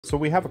So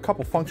we have a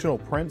couple functional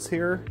prints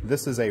here.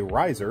 This is a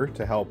riser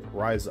to help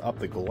rise up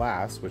the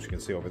glass, which you can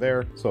see over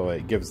there. So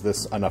it gives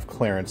this enough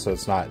clearance so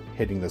it's not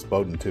hitting this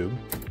Bowden tube.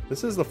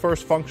 This is the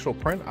first functional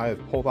print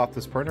I've pulled off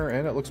this printer,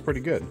 and it looks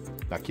pretty good.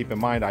 Now keep in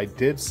mind, I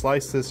did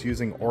slice this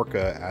using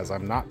Orca, as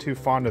I'm not too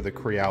fond of the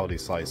Creality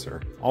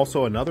slicer.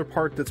 Also, another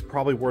part that's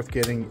probably worth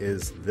getting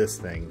is this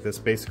thing. This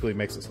basically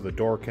makes it so the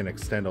door can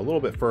extend a little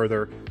bit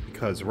further,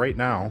 because right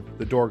now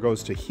the door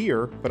goes to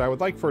here, but I would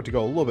like for it to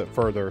go a little bit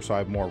further so I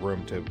have more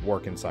room to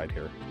work inside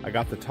here. I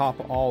got the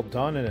top all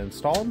done and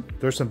installed.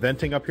 There's some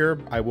venting up here.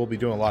 I will be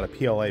doing a lot of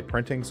PLA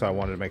printing, so I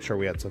wanted to make sure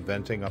we had some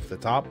venting up the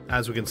top.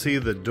 As we can see,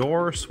 the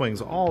door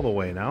swings all the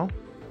way now,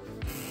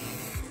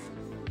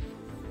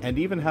 and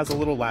even has a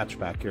little latch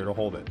back here to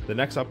hold it. The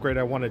next upgrade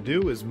I want to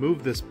do is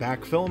move this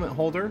back filament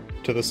holder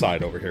to the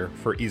side over here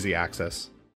for easy access.